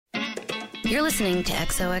You're listening to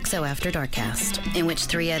XOXO After Darkcast, in which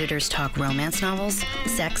 3 editors talk romance novels,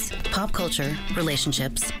 sex, pop culture,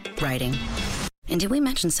 relationships, writing. And did we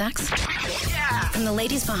mention sex? Yeah! From the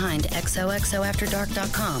ladies behind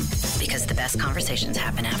XOXOAfterDark.com, because the best conversations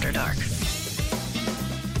happen after dark.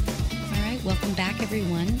 All right, welcome back,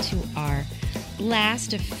 everyone, to our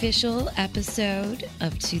last official episode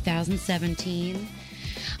of 2017.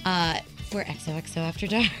 For XOXO After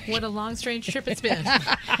Dark. What a long, strange trip it's been.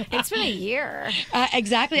 It's been a year.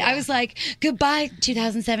 Exactly. Yeah. I was like, goodbye,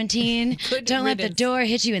 2017. Don't let the door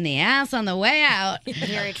hit you in the ass on the way out.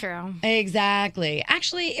 Very true. Exactly.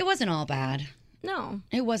 Actually, it wasn't all bad. No.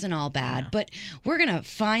 It wasn't all bad. But we're going to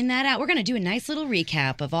find that out. We're going to do a nice little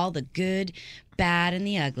recap of all the good, bad, and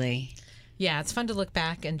the ugly. Yeah, it's fun to look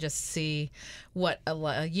back and just see what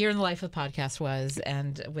a year in the life of the podcast was,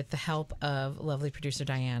 and with the help of lovely producer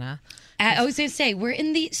Diana. I was going to say, we're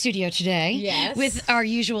in the studio today yes, with our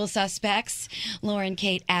usual suspects, Lauren,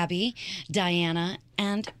 Kate, Abby, Diana,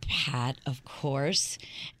 and Pat, of course.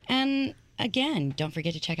 And again, don't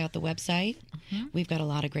forget to check out the website. Mm-hmm. We've got a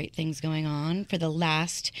lot of great things going on for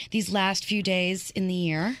these last few days in the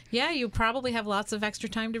year. Yeah, you probably have lots of extra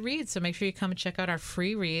time to read, so make sure you come and check out our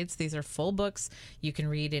free reads. These are full books you can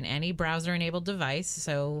read in any browser-enabled device.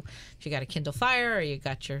 So if you got a Kindle Fire, or you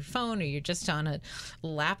got your phone, or you're just on a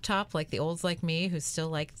laptop like the olds like me who still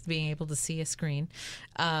like being able to see a screen,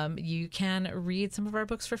 you can read some of our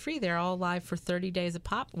books for free. They're all live for 30 days a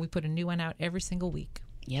pop. We put a new one out every single week.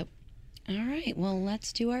 Yep. All right, well,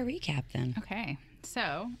 let's do our recap then. Okay,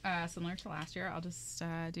 so similar to last year, I'll just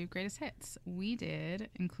do greatest hits. We did,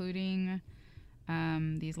 including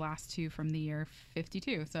these last two from the year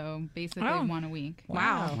 52, so basically one a week.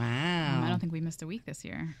 Wow. Wow. I don't think we missed a week this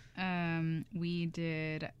year. We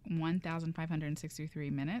did 1,563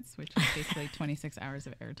 minutes, which is basically 26 hours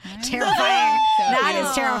of airtime. Terrifying. So That if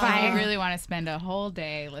is terrifying. you really want to spend a whole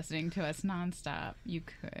day listening to us nonstop, you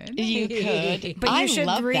could. You could. But you I should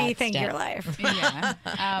love that rethink stuff. your life. Yeah.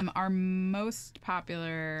 Our most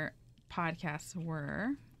popular podcasts were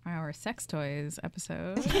our sex toys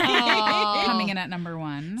episode, coming in at number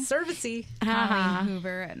 1. Servicey. Colleen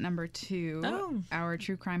Hoover at number 2. Oh. Our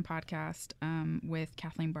true crime podcast with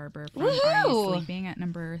Kathleen Barber from Woohoo! Are You Sleeping at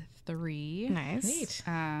number 3. Nice. Neat.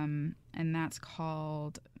 And that's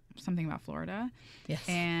called Something About Florida. Yes.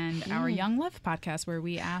 And our Young Love podcast, where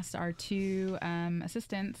we asked our 2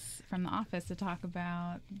 assistants from the office to talk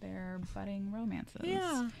about their budding romances.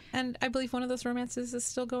 Yeah, and I believe one of those romances is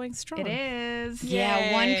still going strong. It is.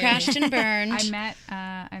 Yeah, one crashed and burned.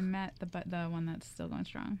 I met the one that's still going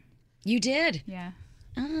strong. You did? Yeah.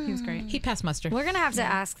 He was great. He passed muster. We're going to have to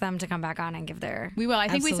ask them to come back on and give their... We will. I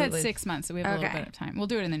think we Absolutely. said 6 months, so we have a little Okay. bit of time. We'll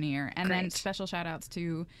do it in the new year. And then Great. special shout outs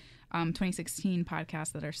to 2016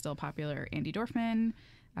 podcasts that are still popular. Andy Dorfman,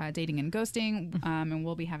 Dating and Ghosting, and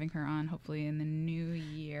we'll be having her on hopefully in the new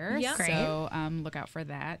year. Yeah. Great. So look out for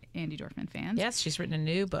that, Andy Dorfman fans. Yes, she's written a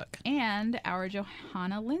new book. And our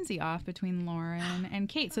Johanna Lindsay off between Lauren and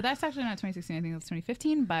Kate. So that's actually not 2016. I think that's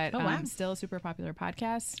 2015, but wow. still a super popular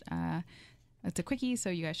podcast. It's a quickie,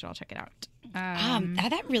 so you guys should all check it out.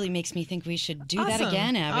 That really makes me think we should do that Awesome.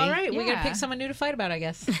 again, Abby. All right, we got to Yeah. pick someone new to fight about, I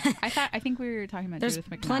guess. I think we were talking about There's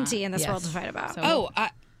Judith McNaught. plenty in this Yes. world to fight about. So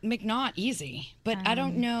McNaught, easy. But I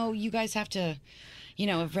don't know. You guys have to,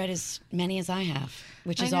 have read as many as I have,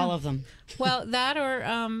 which is know. all of them. Well, that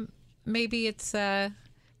or maybe it's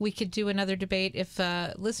we could do another debate. If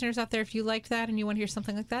listeners out there, if you liked that and you want to hear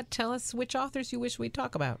something like that, tell us which authors you wish we'd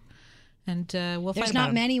talk about, and we'll There's fight not about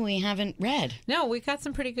 'em. many we haven't read. No, we got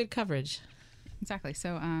some pretty good coverage. exactly.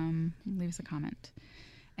 So leave us a comment.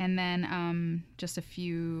 And then just a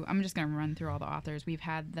few, I'm just going to run through all the authors. We've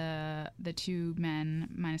had the 2 men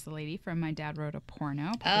minus the lady from My Dad Wrote a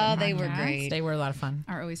Porno. Oh, they were podcast. great. They were a lot of fun.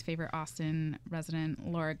 Our always favorite Austin resident,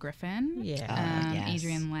 Laura Griffin. Yeah. yes.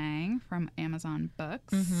 Adrienne Lang from Amazon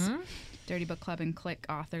Books. Mm-hmm. Dirty Book Club and Click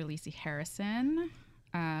author Lacey Harrison.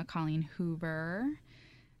 Colleen Hoover.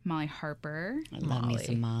 Molly Harper. I love me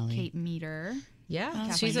some Molly. Kate Meter. Yeah,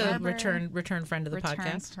 Kathleen she's a Barber. return friend of the Return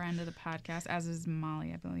podcast. friend of the podcast, as is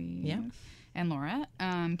Molly, I believe. Yeah. And Laura.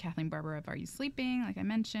 Kathleen Barber of Are You Sleeping, like I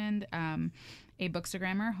mentioned. A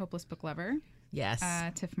Bookstagrammer, Hopeless Book Lover. Yes.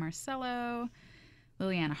 Tiff Marcello.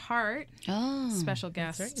 Liliana Hart. Oh. Special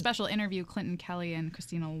guest, special interview, Clinton Kelly and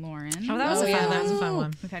Christina Lauren. Oh, that was a fun that was a one. fun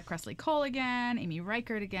one. We've had Cressley Cole again, Amy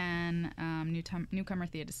Reichert again, newcomer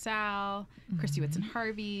Thea DeSalle, Christy Whitson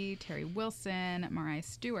Harvey, Terry Wilson, Mariah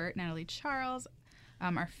Stewart, Natalie Charles,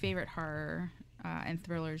 our favorite horror and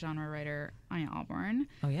thriller genre writer Anya Alborn.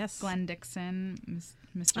 Oh, yes. Glenn Dixon,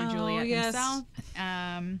 Mr. Oh, Juliet yes. himself.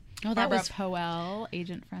 that Barbara was- Powell,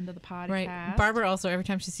 agent friend of the podcast. Right. Barbara also, every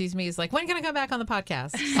time she sees me, is like, when can I come back on the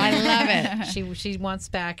podcast? I love it. She wants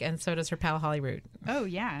back, and so does her pal Holly Root. Oh,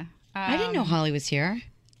 yeah. I didn't know Holly was here.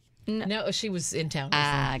 No, she was in town.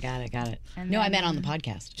 Ah, got it. And No, I then- meant on the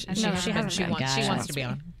podcast. She hasn't She been. wants to be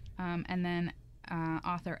on. And then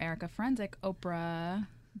author Erica Forensic, Oprah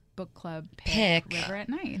book club Pick. River at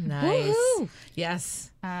Night. Nice. Woohoo.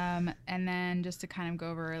 Yes. And then just to kind of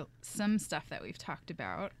go over some stuff that we've talked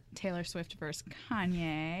about, Taylor Swift versus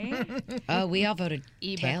Kanye, Oh, we all voted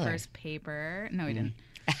ebook Taylor. versus paper. No, we didn't.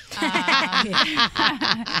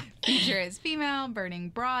 Feature is female, burning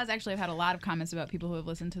bras. Actually, I've had a lot of comments about people who have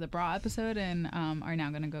listened to the bra episode and are now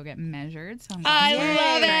going to go get measured. So I'm I glad.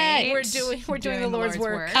 love it. We're doing the Lord's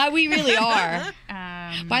work. We really are.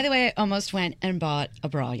 Um, By the way, I almost went and bought a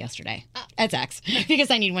bra yesterday at Saks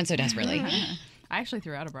because I need one so desperately. I actually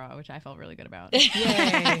threw out a bra, which I felt really good about.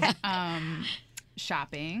 Yay.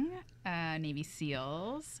 Shopping, Navy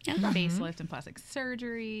SEAls, facelift and plastic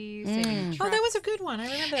surgery, saving Oh, that was a good one.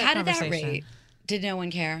 I remember that How did that conversation. rate? Did no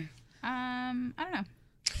one care? I don't know.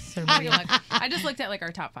 So Take a look. I just looked at like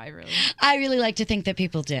our top 5 really. I really like to think that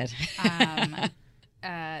people did.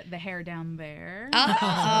 The hair down there.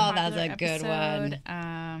 Oh, that's Popular a good one.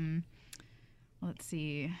 episode. Let's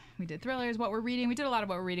see. We did thrillers, what we're reading. We did a lot of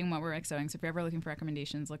what we're reading, what we're exoing. So if you're ever looking for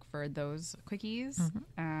recommendations, look for those quickies.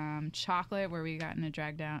 Chocolate, where we got in a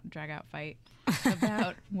drag out fight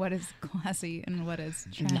about what is classy and what is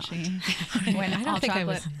trashy. When all think I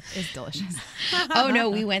chocolate is delicious. Oh, no,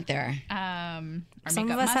 we went there. Our Some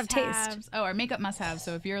makeup of us have must-haves. taste. Oh, our makeup must-haves.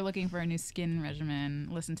 So if you're looking for a new skin regimen,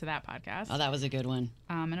 listen to that podcast. Oh, that was a good one.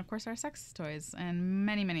 And of course our sex toys and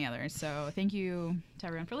many, many others. So thank you to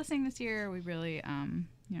everyone for listening this year. We really,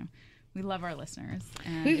 we love our listeners.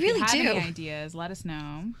 And We if you really have do. any ideas, let us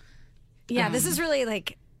know. Yeah, this is really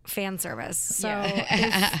like fan service. So they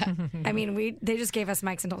just gave us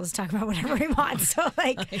mics and told us to talk about whatever we want. So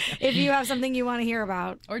like if you have something you want to hear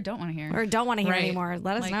about Or don't want to hear. or don't want to hear Right. anymore,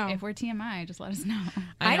 let us like know. if we're TMI, just let us know.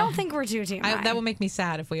 I don't think we're too TMI. That will make me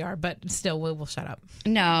sad if we are, but still, we'll shut up.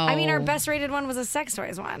 No. I mean, our best rated one was a sex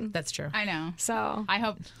toys one. That's true. I know. So I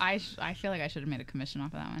hope I feel like I should have made a commission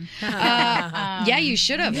off of that one. Yeah, you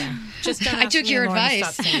should have. Just don't I ask took me your and Lauren to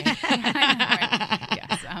advice. stop singing.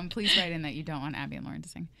 Yes. Please write in that you don't want Abby and Lauren to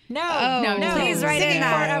sing. No, no, please write in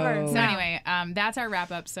that. So anyway, that's our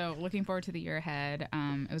wrap up. So looking forward to the year ahead.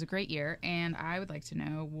 It was a great year, and I would like to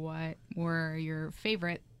know what were your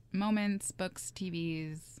favorite moments, books,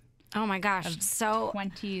 TVs. oh my gosh, so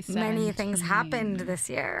 2017. many things happened this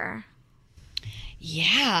year.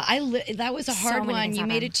 Yeah, that was a So hard many one. things You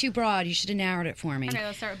made happened. it too broad. You should have narrowed it for me. Okay,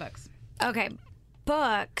 let's start with books. Okay,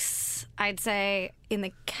 books, I'd say in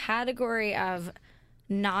the category of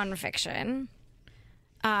nonfiction,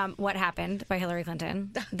 What Happened by Hillary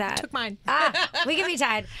Clinton. That Took mine. we can be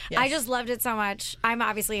tied. I just loved it so much. I'm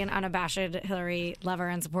obviously an unabashed Hillary lover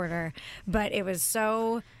and supporter, but it was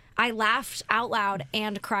so... I laughed out loud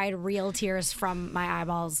and cried real tears from my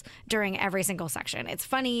eyeballs during every single section. It's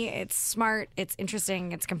funny, it's smart, it's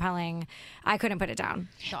interesting, it's compelling. I couldn't put it down.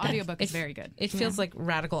 The audiobook is very good. It feels like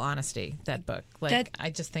radical honesty, that book. Like, I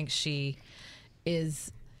just think she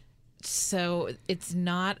is so... It's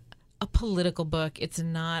not a political book. It's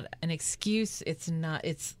not an excuse. It's not...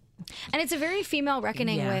 It's... And it's a very female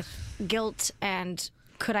reckoning Yeah. with guilt and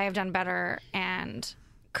could I have done better and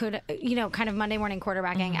could, kind of Monday morning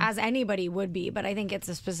quarterbacking as anybody would be. But I think it's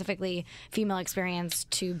a specifically female experience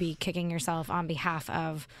to be kicking yourself on behalf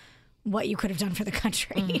of what you could have done for the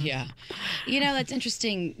country. Yeah. That's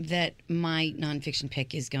interesting that my nonfiction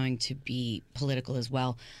pick is going to be political as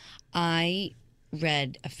well. I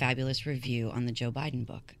read a fabulous review on the Joe Biden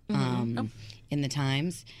book in the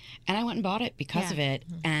Times, and I went and bought it because of it.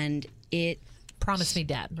 And it... Promise Me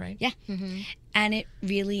Dad, right? Yeah. And it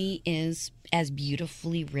really is as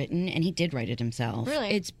beautifully written, and he did write it himself. Really?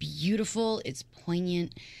 It's beautiful. It's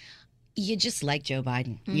poignant. You just like Joe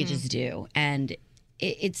Biden. You just do. And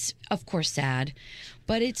it's, of course, sad,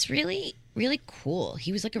 but it's really, really cool.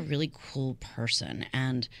 He was like a really cool person,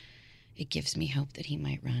 and it gives me hope that he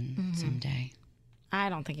might run someday. I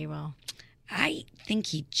don't think he will. I think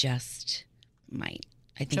he just might.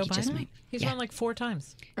 I think Joe he just Biden? might. He's Yeah. run like 4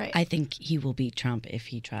 times. Right. I think he will beat Trump if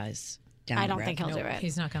he tries down I the don't road. think he'll do it.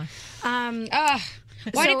 He's not going to. Why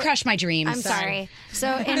did So- it crush my dreams? I'm sorry.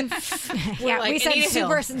 So in like, we said Anita Hill.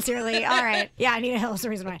 super sincerely. All right. Yeah, Anita Hill is the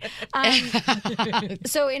reason why.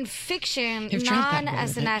 So in fiction, If Trump got away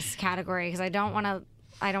with it. non-SNS category, because I don't want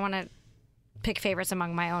to pick favorites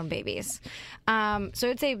among my own babies. So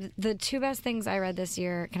I'd say the two best things I read this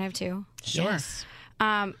year. Can I have two? Sure.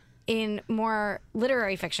 In more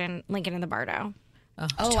literary fiction, Lincoln in the Bardo.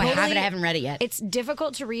 Oh, I have it. I haven't read it yet. It's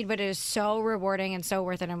difficult to read, but it is so rewarding and so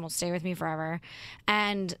worth it and will stay with me forever.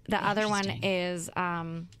 And the other one is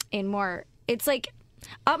in more, it's like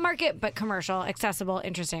upmarket but commercial, accessible,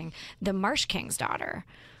 interesting. The Marsh King's Daughter,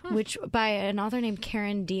 which by an author named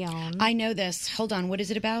Karen Dion. I know this. Hold on. What is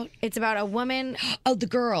it about? It's about a woman. Oh, the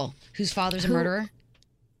girl whose father's a murderer?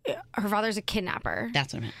 Her father's a kidnapper.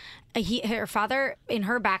 That's what I meant. Her father, in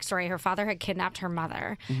her backstory, her father had kidnapped her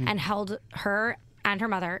mother and held her and her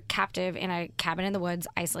mother captive in a cabin in the woods,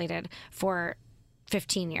 isolated for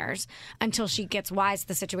 15 years until she gets wise to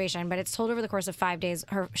the situation. But it's told over the course of 5 days.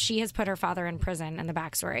 She has put her father in prison in the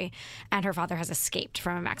backstory, and her father has escaped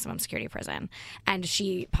from a maximum security prison. And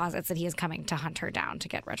she posits that he is coming to hunt her down to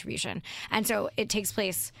get retribution. And so it takes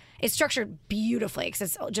place, it's structured beautifully because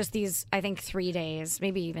it's just these, I think, 3 days,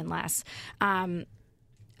 maybe even less,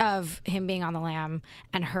 of him being on the lam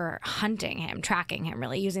and her hunting him, tracking him,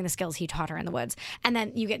 really using the skills he taught her in the woods. And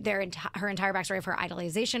then you get her entire backstory of her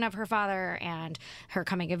idolization of her father and her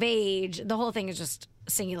coming of age. The whole thing is just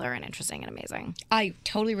singular and interesting and amazing. I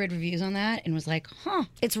totally read reviews on that and was like,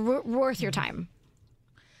 It's worth your time.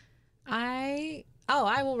 I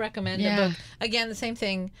will recommend a book. Again, the same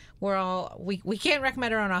thing. We can't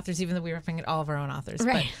recommend our own authors, even though we recommend all of our own authors.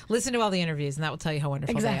 Right. But listen to all the interviews, and that will tell you how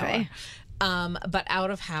wonderful they are. But out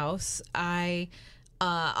of house, I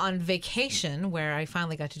on vacation where I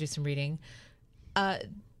finally got to do some reading,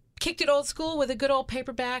 kicked it old school with a good old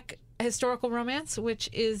paperback historical romance, which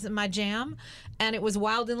is my jam, and it was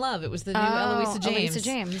Wild in Love. It was the new Eloisa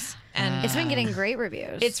James. And it's been getting great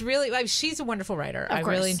reviews. It's really, she's a wonderful writer. I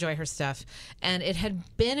really enjoy her stuff, and it had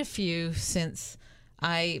been a few since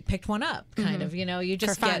I picked one up. Kind of, you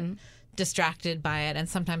just get distracted by it, and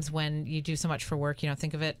sometimes when you do so much for work, you don't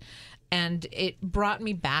think of it. And it brought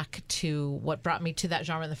me back to what brought me to that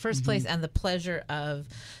genre in the first place, and the pleasure of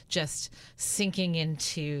just sinking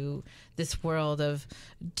into this world of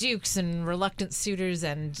dukes and reluctant suitors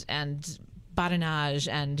and badinage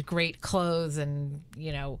and great clothes, and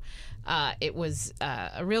it was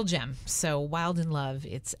a real gem. So Wild in Love,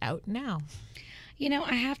 it's out now.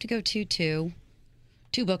 I have to go to two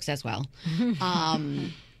books as well.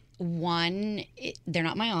 One, they're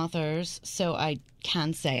not my authors, so I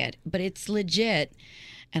can say it, but it's legit.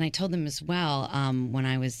 And I told them as well, when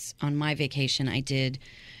I was on my vacation, I did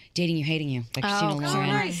Dating You, Hating You by Christina Lauren.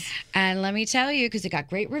 Nice. And let me tell you, because it got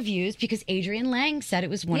great reviews, because Adrienne Lang said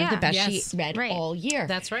it was one of the best she read all year.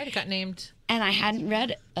 That's right. It got named. And I hadn't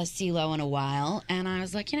read a CeeLo in a while, and I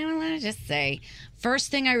was like, let me just say,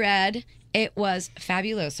 first thing I read, it was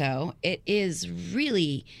fabuloso. It is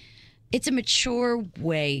really... It's a mature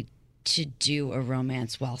way to do a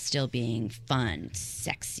romance while still being fun,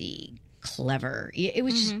 sexy, clever. It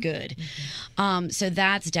was just good. So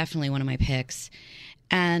that's definitely one of my picks.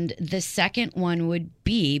 And the second one would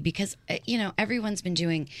be, because, everyone's been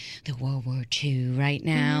doing the World War II right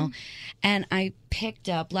now. And I picked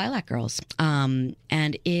up Lilac Girls. And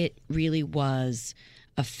it really was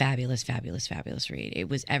a fabulous, fabulous, fabulous read. It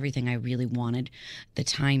was everything I really wanted. The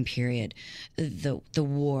time period, the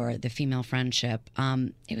war, the female friendship.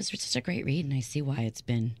 It was just a great read, and I see why it's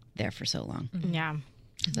been there for so long. Yeah.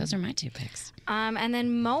 Those are my two picks. And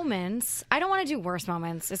then moments. I don't want to do worst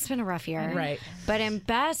moments. It's been a rough year. Right. But in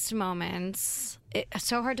best moments, it's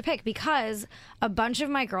so hard to pick because a bunch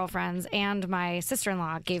of my girlfriends and my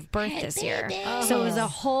sister-in-law gave birth this year. So it was a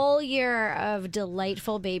whole year of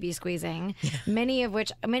delightful baby squeezing, many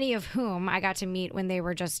of whom I got to meet when they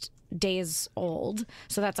were just days old.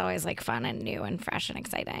 So that's always like fun and new and fresh and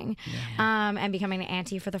exciting. Yeah. And becoming an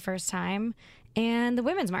auntie for the first time. And the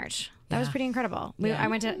Women's March. That was pretty incredible. I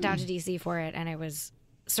went down to D.C. for it, and it was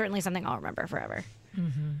certainly something I'll remember forever.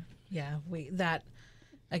 Yeah,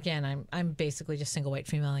 again, I'm basically just single white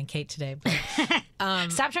female and Kate today.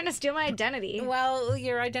 But, Stop trying to steal my identity. Well,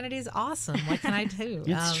 your identity is awesome. What can I do?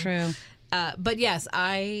 It's true. But yes,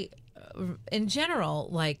 I, in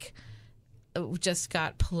general, just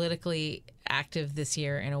got politically active this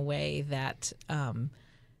year in a way that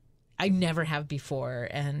I never have before,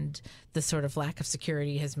 and the sort of lack of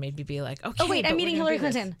security has made me be like, okay. Oh wait, I'm meeting Hillary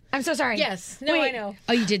Clinton. I'm so sorry. Yes, no, wait. I know.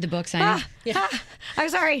 Oh, you did the book signing? I'm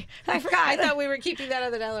sorry, I forgot. I thought we were keeping that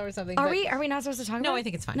on the DL or something. Are we not supposed to talk about it? No, I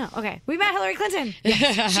think it's fine. No, okay. We met Hillary Clinton.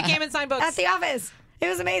 She came and signed books. At the office. It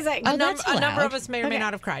was amazing. Oh, that's a number allowed. of us may or may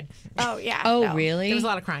not have cried. Oh, yeah. Oh, no. really? There was a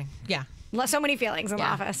lot of crying. Yeah. So many feelings in the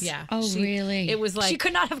office. Yeah. Oh, really? It was like She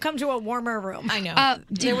could not have come to a warmer room. I know.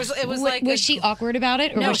 It was like was she awkward about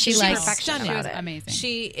it, or No, was she she's like perfection She was about it. amazing.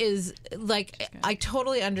 She is like, I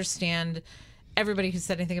totally understand. Everybody who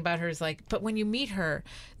said anything about her is like, but when you meet her,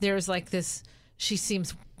 there's like this. She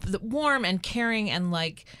seems warm and caring, and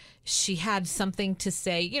like she had something to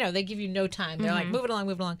say. You know, they give you no time. They're like, move it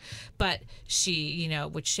along. But she, you know,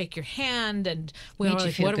 would shake your hand, and we were Made you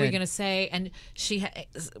like, feel what are we good. going to say? And she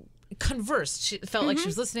conversed. She felt like she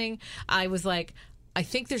was listening. I was like, I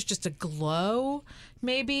think there's just a glow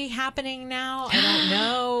maybe happening now. I don't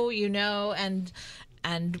know, you know, and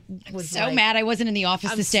was so like, mad I wasn't in the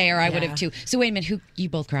office this day, or I would have too. So wait a minute, who you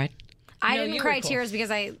both cried? I No, didn't you cry were cool. tears because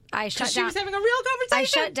I shut She down. was having a real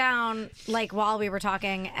conversation. I shut down like while we were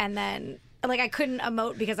talking, and then like I couldn't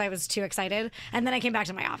emote because I was too excited, and then I came back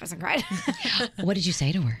to my office and cried. What did you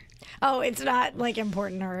say to her? Oh, it's not like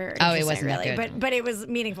important or Oh, it interesting, wasn't that really, good. but it was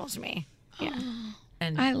meaningful to me. Yeah,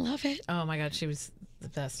 And I love it. oh my god, she was the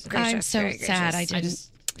best. I'm Gracious, so very sad. gracious. I didn't.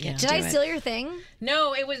 just- yeah. did I steal your thing?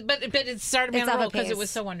 No, it was, but it started me It's on a of roll a because it pace. was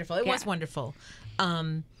so wonderful. It was Yeah. wonderful,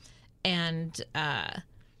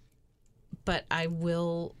 but I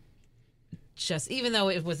will just, even though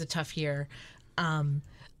it was a tough year,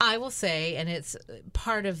 I will say, and it's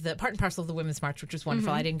part and parcel of the Women's March, which was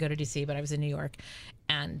wonderful. I didn't go to DC, but I was in New York,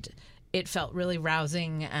 and it felt really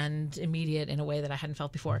rousing and immediate in a way that I hadn't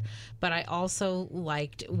felt before. But I also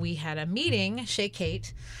liked, we had a meeting, Shay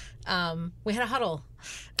Kate. We had a huddle.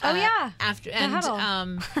 Oh, yeah. After The and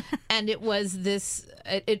huddle. and it was this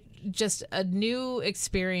it just a new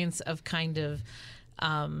experience of kind of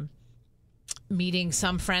meeting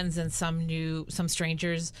some friends and some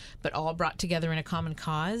strangers, but all brought together in a common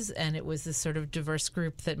cause. And it was this sort of diverse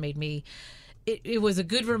group that made me it was a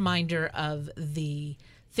good reminder of the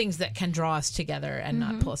things that can draw us together and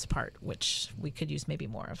not pull us apart, which we could use maybe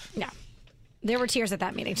more of. Yeah, there were tears at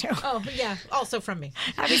that meeting too. Oh yeah, also from me.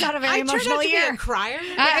 Abby's had a very I turned emotional out to year. be a crier.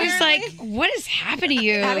 I was apparently. like, what has happened to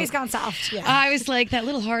you? Abby's gone soft. Yeah. I was like, that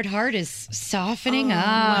little hard heart is softening up.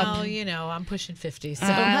 Well, you know, I'm pushing 50, so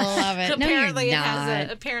I love it. No, you're apparently it has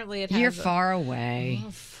not. apparently it has You're a- far away.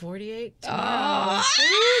 48 Oh.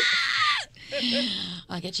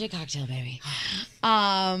 I'll get you a cocktail, baby.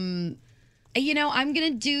 You know, I'm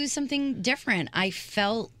gonna do something different. I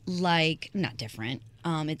felt like not different.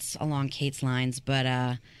 It's along Kate's lines, but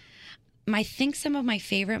I think some of my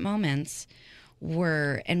favorite moments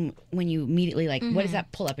were, and when you immediately like, what does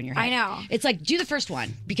that pull up in your head? I know. It's like, do the first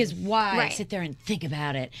one, because why Right. sit there and think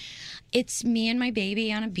about it? It's me and my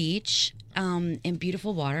baby on a beach in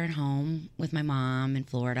beautiful water at home with my mom in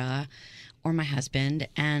Florida, or my husband,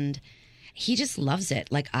 and he just loves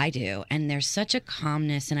it like I do. And there's such a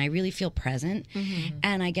calmness, and I really feel present.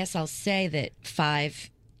 And I guess I'll say that 5,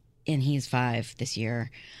 and he's 5 this year,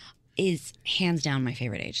 is hands down my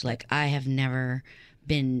favorite age. Like, I have never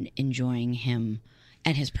been enjoying him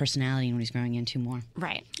and his personality and what he's growing into more.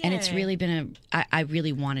 Right. And it's really been I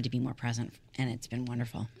really wanted to be more present, and it's been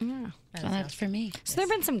wonderful. So that's for me. So there have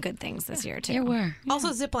been some good things this year too. There were. Also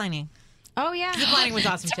ziplining. Oh yeah. Ziplining was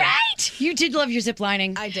awesome too. Right! You did love your zip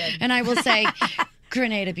lining. I did. And I will say,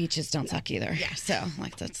 Grenada beaches don't suck either. Yeah. So,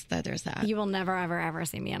 like, there's that. You will never, ever, ever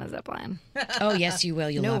see me on a zip line. Oh, yes, you will.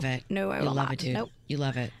 You'll No. love it. No, I You'll will love not. it, dude. Nope. You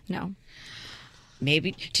love it. No.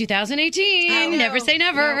 Maybe 2018. Never say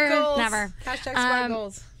never. Goals. Never. Hashtag smart Um,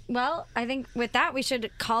 goals. Well, I think with that we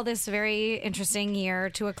should call this very interesting year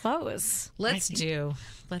to a close. Let's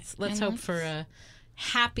hope for a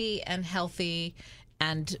happy and healthy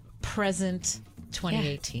and present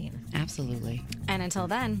 2018. Absolutely. And until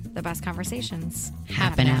then, the best conversations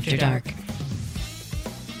Happen after dark.